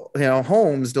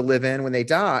 homes to live in when they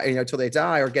die, until they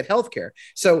die, or get health care.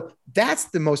 So that's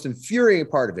the most infuriating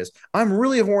part of this. I'm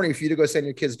really horny for you to go send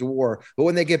your kids to war, but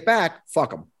when they get back, fuck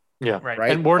them. Yeah.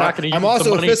 Right. And we're not going to use I'm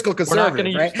also a fiscal conservative. We're not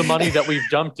going to use the money that we've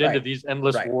dumped into these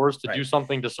endless wars to do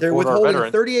something to support our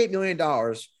veterans. They're withholding $38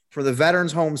 million for the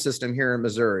veterans home system here in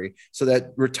Missouri so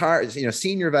that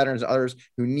senior veterans, others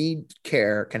who need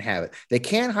care can have it. They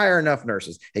can't hire enough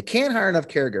nurses. They can't hire enough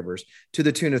caregiverers to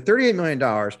the tune of $38 million.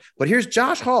 But here's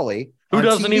Josh Hawley, who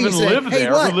doesn't even live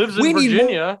there, who lives in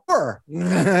Virginia.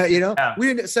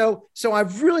 So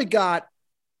I've really got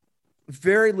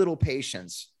very little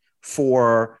patience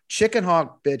for chicken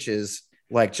hawk bitches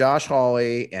like Josh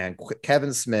Hawley and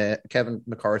Kevin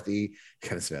McCarthy,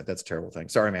 that's a terrible thing.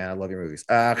 Sorry, man. I love your movies.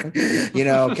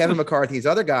 Kevin McCarthy, these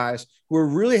other guys who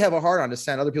really have a hard on to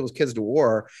send other people's kids to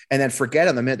war and then forget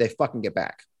them the minute they fucking get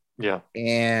back. Yeah.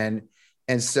 And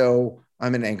so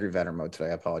I'm in angry veteran mode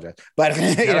today. I apologize. But,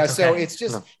 so it's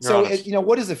just,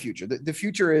 what is the future? The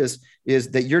future is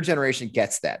that your generation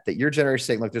gets that your generation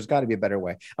saying, look, there's got to be a better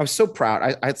way. I'm so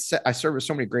proud. I served with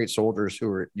so many great soldiers who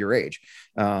are your age.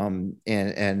 And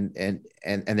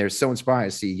they're so inspiring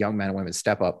to see young men and women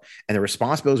step up and the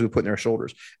responsibilities we put in their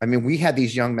shoulders. I mean, we had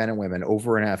these young men and women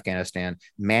over in Afghanistan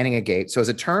manning a gate. So as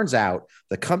it turns out,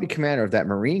 the company commander of that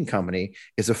Marine company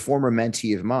is a former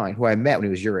mentee of mine who I met when he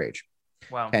was your age.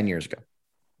 Wow. 10 years ago.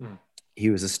 He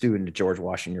was a student at George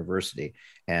Washington University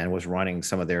and was running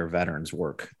some of their veterans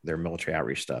work, their military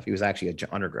outreach stuff. He was actually an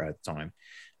undergrad at the time.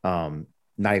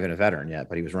 Not even a veteran yet,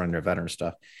 but he was running their veteran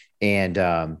stuff. And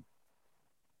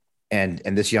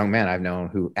this young man I've known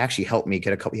who actually helped me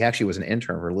he actually was an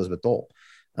intern for Elizabeth Dole.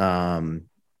 And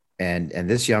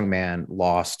this young man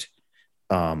lost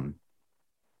 11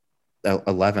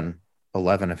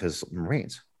 of his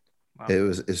Marines. Wow. It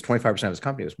was 25% of his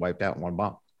company was wiped out in one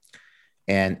bomb.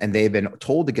 And they've been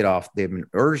told to get off. They've been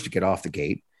urged to get off the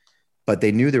gate, but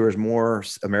they knew there was more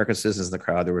American citizens in the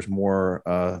crowd. There was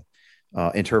more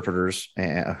interpreters,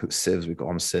 civs, we call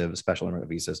them civs, special immigrant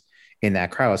visas, in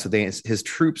that crowd. So his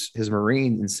troops, his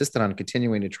Marine insisted on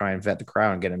continuing to try and vet the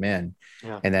crowd and get him in.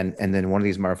 Yeah. And then one of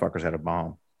these motherfuckers had a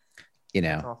bomb,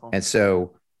 And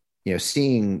so,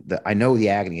 seeing I know the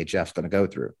agony that Jeff's going to go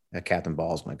through, that Captain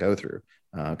Ball's going to go through,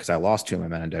 because I lost two of my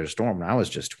men in Desert Storm when I was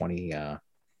just 20,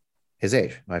 his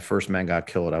age. My first men got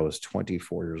killed. I was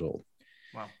 24 years old.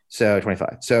 Wow. So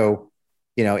 25. So,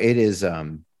 it is,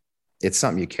 it's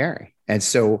something you carry. And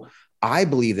so I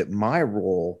believe that my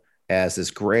role as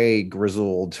this gray,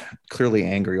 grizzled, clearly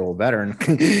angry old veteran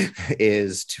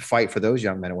is to fight for those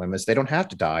young men and women so they don't have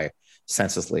to die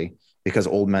senselessly because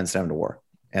old men send them to war,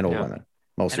 and old women,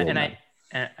 mostly old men.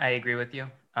 I agree with you.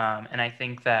 And I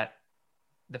think that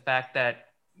the fact that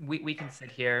we can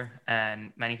sit here,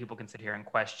 and many people can sit here and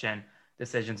question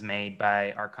decisions made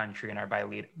by our country and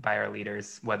by our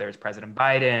leaders, whether it's President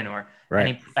Biden or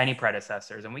any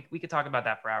predecessors. And we could talk about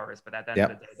that for hours, but at the end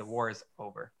of the day, the war is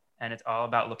over. And it's all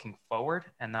about looking forward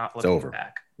and not looking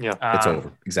back. Yeah, it's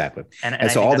over. Exactly. And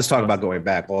so all this talk about going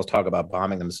back, we'll talk about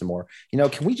bombing them some more.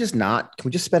 Can we just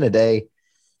spend a day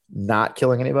not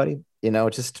killing anybody?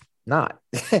 Just not.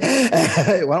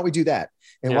 Why don't we do that?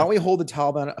 And why don't we hold the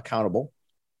Taliban accountable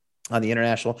on the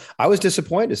international? I was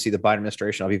disappointed to see the Biden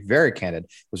administration. I'll be very candid. I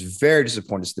was very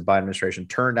disappointed to see the Biden administration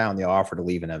turn down the offer to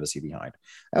leave an embassy behind.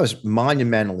 That was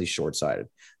monumentally short-sighted.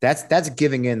 That's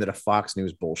giving in to the Fox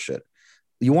News bullshit.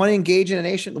 You want to engage in a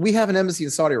nation? We have an embassy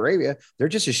in Saudi Arabia. They're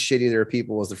just as shitty their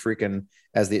people as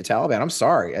the Taliban. I'm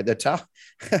sorry. The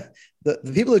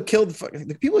people who killed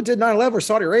the people who did 9/11 were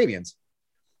Saudi Arabians.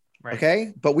 Right.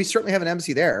 Okay. But we certainly have an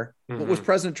embassy there. What was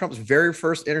President Trump's very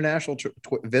first international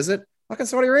visit? Fucking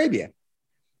Saudi Arabia.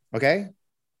 Okay.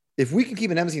 If we can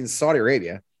keep an embassy in Saudi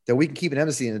Arabia, then we can keep an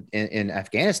embassy in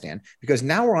Afghanistan, because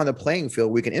now we're on the playing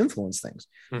field. We can influence things.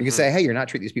 We can say, hey, you're not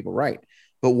treating these people right.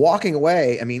 But walking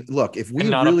away, I mean, look, if we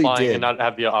really did and not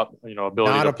have the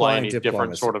ability to apply any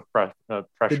different sort of pressure.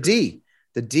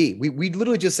 The D, we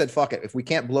literally just said, fuck it. If we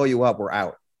can't blow you up, we're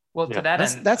out. Well, to that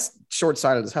end, that's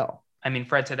short-sighted as hell. I mean,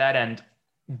 Fred, to that end,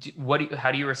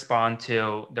 how do you respond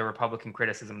to the Republican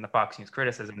criticism, the Fox News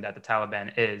criticism that the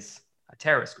Taliban is a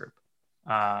terrorist group,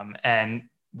 and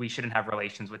we shouldn't have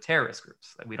relations with terrorist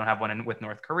groups? Like, we don't have one with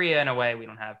North Korea in a way. We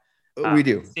don't have. We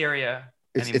do. Syria.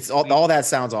 All that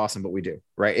sounds awesome, but we do,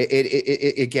 right?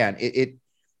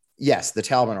 Yes, the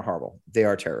Taliban are horrible. They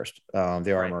are terrorists.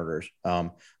 They are murderers.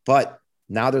 But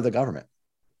now they're the government.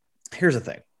 Here's the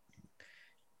thing.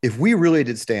 If we really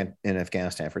did stay in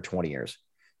Afghanistan for 20 years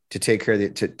to take care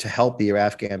of to help the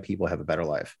Afghan people have a better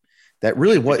life,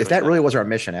 if that really was our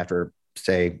mission after,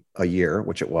 say, a year,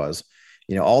 which it was,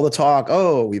 all the talk,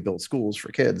 we built schools for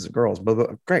kids and girls, blah, blah,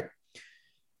 great.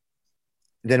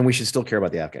 Then we should still care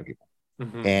about the Afghan people.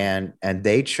 And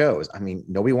they chose, I mean,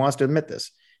 nobody wants to admit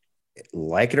this,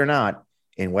 like it or not,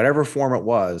 in whatever form it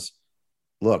was.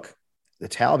 Look, the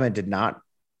Taliban did not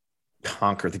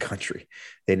conquer the country.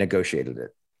 They negotiated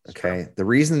it. Okay. The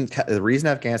reason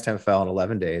Afghanistan fell in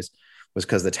 11 days was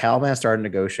because the Taliban started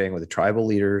negotiating with the tribal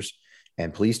leaders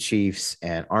and police chiefs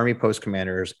and army post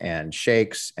commanders and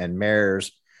sheikhs and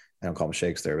mayors. I don't call them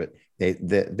sheikhs there, but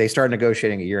they started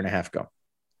negotiating a year and a half ago.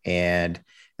 And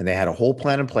they had a whole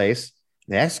plan in place.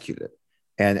 They executed it.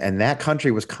 And that country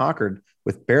was conquered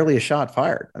with barely a shot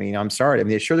fired. I mean, I'm sorry. I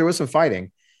mean, sure, there was some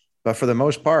fighting, but for the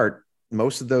most part,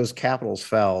 most of those capitals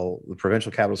fell, the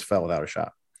provincial capitals fell without a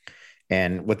shot.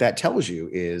 And what that tells you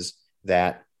is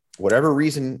that whatever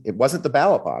reason, it wasn't the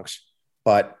ballot box,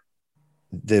 but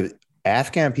the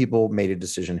Afghan people made a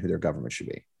decision who their government should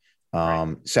be.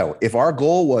 So if our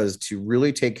goal was to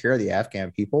really take care of the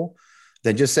Afghan people,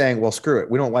 then just saying, well, screw it,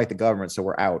 we don't like the government, so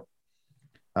we're out.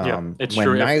 It's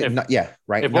true.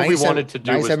 If what we wanted to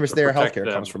do was their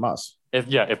healthcare comes from us.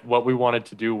 If what we wanted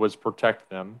to do was protect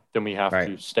them, then we have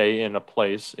to stay in a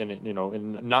place,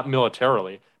 not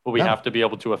militarily, but we have to be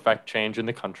able to affect change in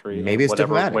the country. Maybe it's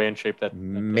diplomatic way and shape that.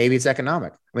 Maybe it's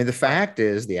economic. I mean, the fact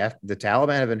is the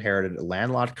Taliban have inherited a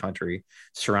landlocked country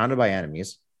surrounded by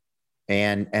enemies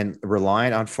and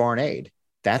relying on foreign aid.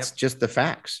 That's just the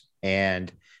facts. And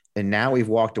now we've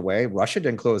walked away. Russia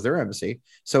didn't close their embassy.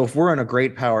 So if we're in a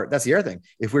great power, that's the other thing.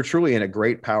 If we're truly in a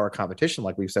great power competition,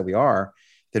 like we've said we are,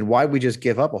 then why would we just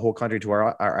give up a whole country to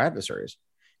our adversaries?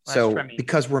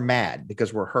 Because we're mad,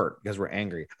 because we're hurt, because we're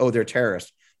angry. Oh, they're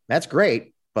terrorists. That's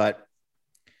great. But,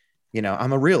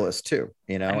 I'm a realist too,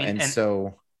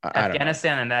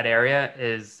 Afghanistan in that area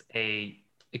is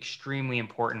extremely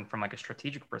important from like a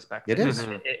strategic perspective. It is.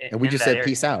 And we just said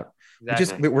peace out.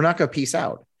 Exactly. We're not going to peace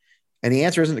out. And the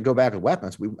answer isn't to go back with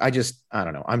weapons. I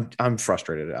don't know. I'm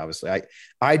frustrated. Obviously,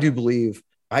 I do believe.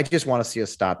 I just want to see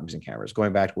us stop using cameras.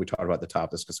 Going back to what we talked about at the top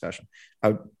of this discussion,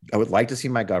 I would like to see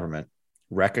my government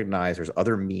recognize there's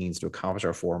other means to accomplish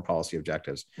our foreign policy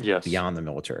objectives beyond the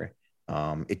military.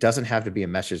 It doesn't have to be a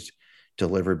message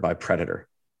delivered by Predator.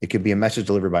 It could be a message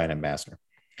delivered by an ambassador.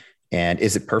 And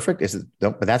is it perfect?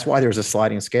 But that's why there's a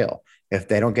sliding scale. If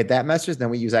they don't get that message, then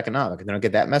we use economic. If they don't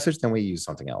get that message, then we use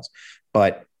something else.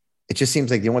 But it just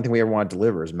seems like the only thing we ever want to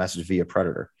deliver is a message via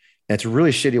Predator. And it's a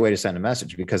really shitty way to send a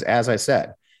message because, as I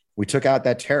said, we took out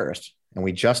that terrorist and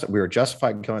we were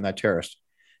justified in killing that terrorist,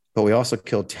 but we also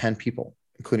killed 10 people,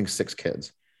 including 6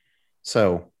 kids.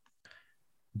 So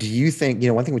do you think,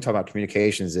 one thing we talk about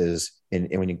communications is, and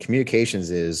when in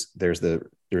communications is there's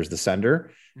the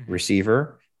sender,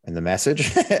 receiver, and the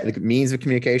message, the means of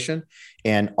communication.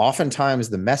 And oftentimes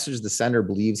the message the sender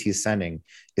believes he's sending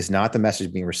is not the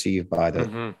message being received by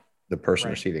the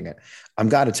person receiving it. I'm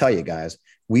got to tell you guys,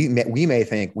 we may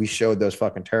think we showed those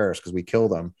fucking terrorists because we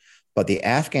killed them, but the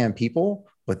Afghan people,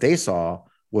 what they saw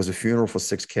was a funeral for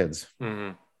 6 kids.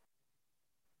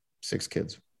 6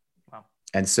 kids. Wow.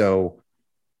 And so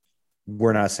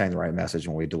we're not saying the right message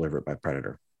when we deliver it by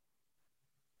predator.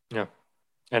 Yeah.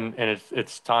 And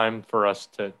it's time for us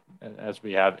to, as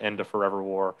we have, end a forever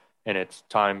war, and it's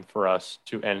time for us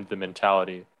to end the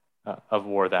mentality of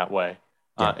war that way.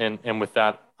 Yeah. And with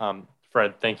that,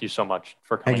 Fred, thank you so much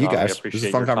for coming on. Thank you on. guys. This is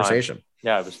a fun conversation.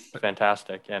 Yeah, it was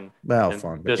fantastic. And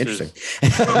fun, but interesting.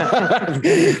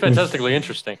 Fantastically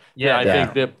interesting. Yeah,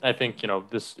 I think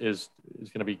this is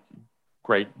going to be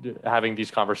great. Having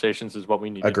these conversations is what we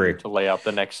need to do to lay out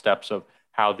the next steps of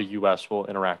how the U.S. will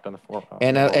interact on the forum.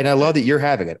 And I love that you're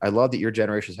having it. I love that your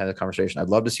generation is having the conversation. I'd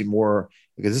love to see more,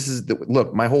 because this is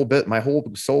look, my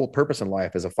whole sole purpose in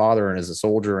life as a father and as a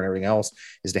soldier and everything else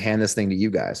is to hand this thing to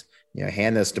you guys.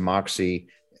 Hand this democracy,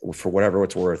 for whatever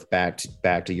it's worth, back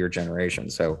to your generation.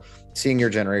 So seeing your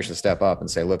generation step up and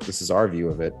say, look, this is our view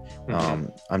of it.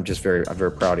 I'm very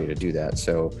proud of you to do that.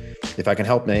 So if I can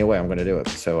help in any way, I'm going to do it.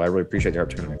 So I really appreciate the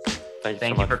opportunity.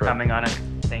 Thank you for coming on it.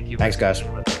 Thank you. Thanks, guys.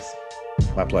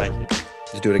 My pleasure.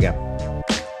 Let's do it again.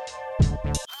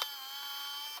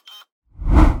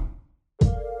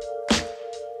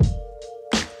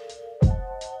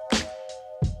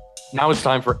 Now it's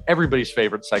time for everybody's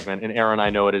favorite segment. And Aaron, I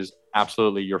know it is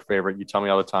absolutely your favorite. You tell me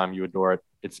all the time you adore it.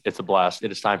 It's a blast.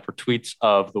 It is time for Tweets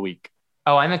of the Week.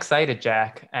 Oh, I'm excited,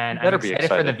 Jack. And I'm excited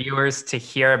for the viewers to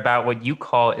hear about what you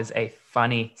call is a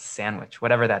funny sandwich,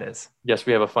 whatever that is. Yes,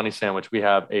 we have a funny sandwich. We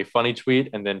have a funny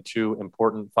tweet and then 2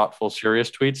 important, thoughtful, serious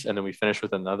tweets. And then we finish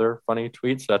with another funny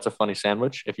tweet. So that's a funny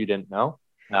sandwich, if you didn't know.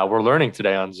 We're learning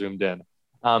today on Zoomed In.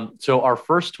 So our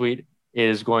first tweet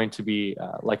is going to be,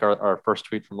 like our first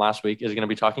tweet from last week, is going to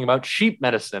be talking about sheep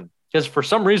medicine, because for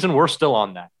some reason we're still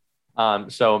on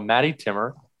that. So Maddie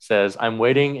Timmer says, I'm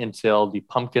waiting until the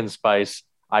pumpkin spice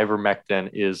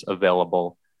ivermectin is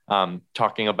available.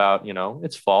 Talking about,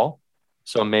 it's fall.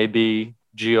 So maybe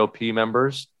GOP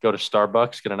members go to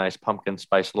Starbucks, get a nice pumpkin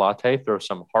spice latte, throw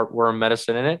some heartworm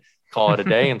medicine in it, call it a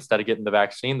day instead of getting the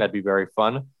vaccine. That'd be very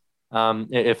fun.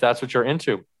 If that's what you're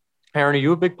into. Aaron, are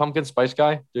you a big pumpkin spice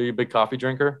guy? Are you a big coffee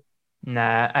drinker?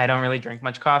 Nah, I don't really drink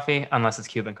much coffee unless it's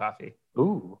Cuban coffee.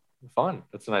 Ooh, fun.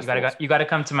 That's a nice. You got to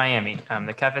come to Miami.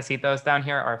 The cafecitos down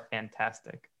here are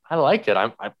fantastic. I like it.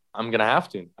 I'm gonna have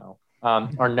to now.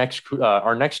 Our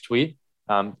next tweet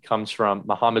comes from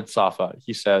Mohammed Safa.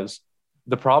 He says,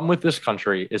 the problem with this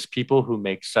country is people who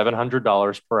make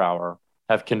 $700 per hour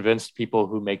have convinced people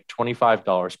who make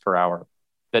 $25 per hour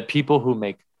that people who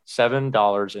make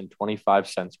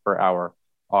 $7.25 per hour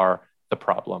are the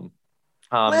problem.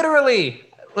 Literally,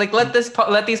 like let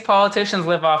these politicians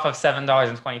live off of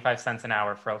 $7.25 an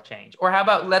hour for a change. Or how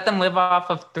about let them live off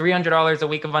of $300 a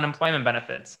week of unemployment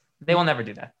benefits? They will never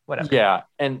do that. Whatever. Yeah,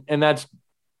 and that's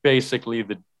basically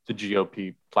the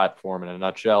GOP platform in a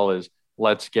nutshell, is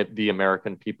let's get the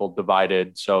American people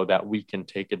divided so that we can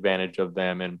take advantage of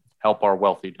them and help our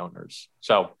wealthy donors.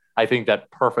 So I think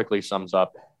that perfectly sums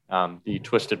up the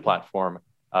twisted platform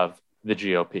of the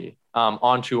GOP.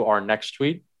 On to our next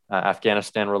tweet,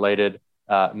 Afghanistan related.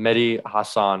 Mehdi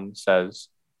Hassan says,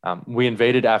 we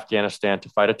invaded Afghanistan to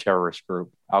fight a terrorist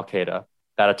group, Al-Qaeda,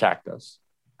 that attacked us.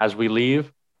 As we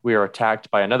leave, we are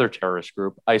attacked by another terrorist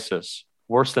group, ISIS,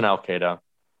 worse than Al-Qaeda,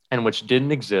 and which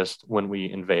didn't exist when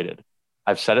we invaded.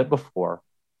 I've said it before,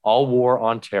 all war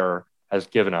on terror has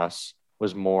given us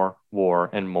was more war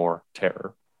and more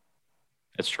terror.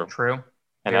 It's true. True.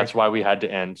 And that's why we had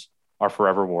to end our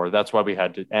forever war. That's why we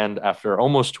had to end, after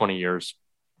almost 20 years,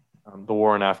 the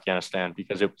war in Afghanistan,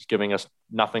 because it was giving us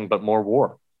nothing but more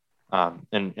war.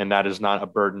 And that is not a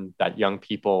burden that young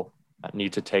people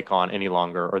need to take on any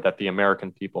longer, or that the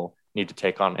American people need to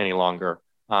take on any longer.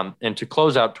 And to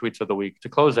close out Tweets of the Week, to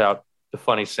close out the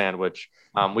funny sandwich,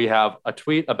 we have a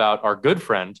tweet about our good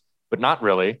friend, but not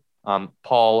really,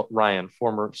 Paul Ryan,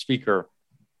 former speaker,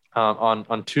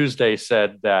 on Tuesday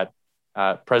said that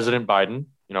President Biden,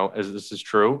 as this is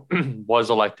true, was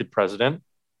elected president.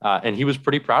 And he was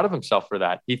pretty proud of himself for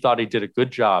that. He thought he did a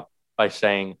good job by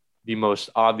saying the most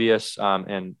obvious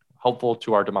and helpful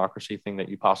to our democracy thing that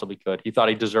you possibly could. He thought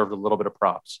he deserved a little bit of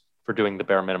props for doing the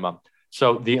bare minimum.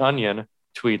 So The Onion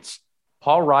tweets,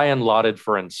 Paul Ryan lauded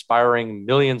for inspiring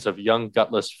millions of young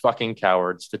gutless fucking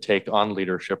cowards to take on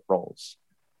leadership roles.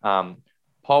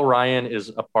 Paul Ryan is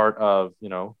a part of,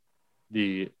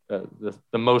 the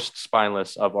most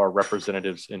spineless of our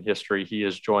representatives in history. He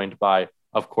is joined by,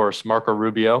 of course, Marco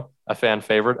Rubio, a fan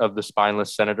favorite of the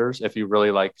spineless senators. If you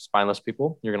really like spineless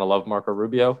people, you're going to love Marco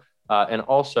Rubio. And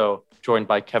also joined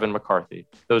by Kevin McCarthy.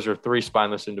 Those are three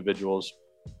spineless individuals.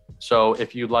 So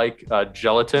if you like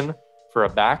gelatin for a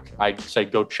back, I'd say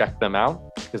go check them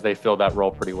out because they fill that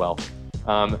role pretty well.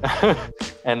 And,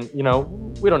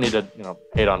 we don't need to,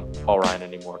 hate on Paul Ryan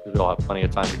anymore because we'll have plenty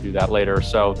of time to do that later.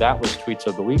 So that was Tweets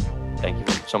of the Week. Thank you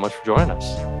so much for joining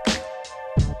us.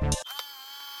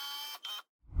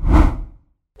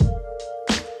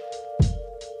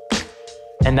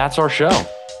 And that's our show.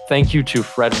 Thank you to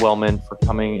Fred Wellman for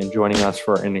coming and joining us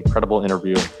for an incredible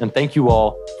interview. And thank you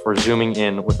all for zooming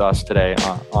in with us today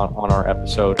on our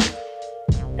episode.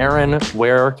 Aaron,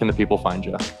 where can the people find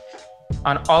you?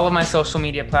 On all of my social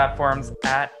media platforms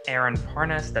at Aaron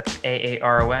Parnas. That's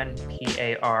AARON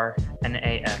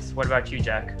What about you,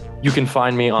 Jack? You can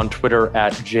find me on Twitter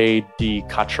at JD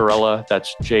Cocciarella.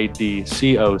 That's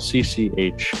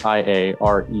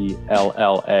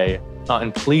JDCOCCHIARELLA.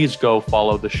 And please go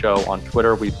follow the show on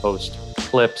Twitter. We post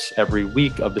clips every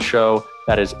week of the show.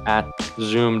 That is at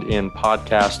Zoomed In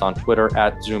Podcast on Twitter,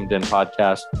 at Zoomed In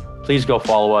Podcast. Please go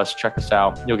follow us, check us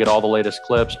out. You'll get all the latest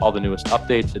clips, all the newest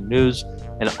updates and news.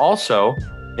 And also,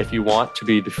 if you want to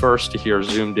be the first to hear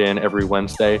Zoomed In every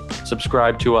Wednesday,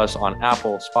 subscribe to us on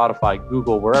Apple, Spotify,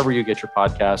 Google, wherever you get your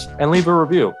podcasts, and leave a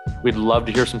review. We'd love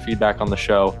to hear some feedback on the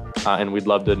show, and we'd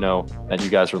love to know that you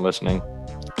guys are listening.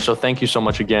 So thank you so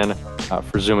much again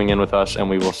for zooming in with us, and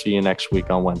we will see you next week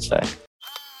on Wednesday.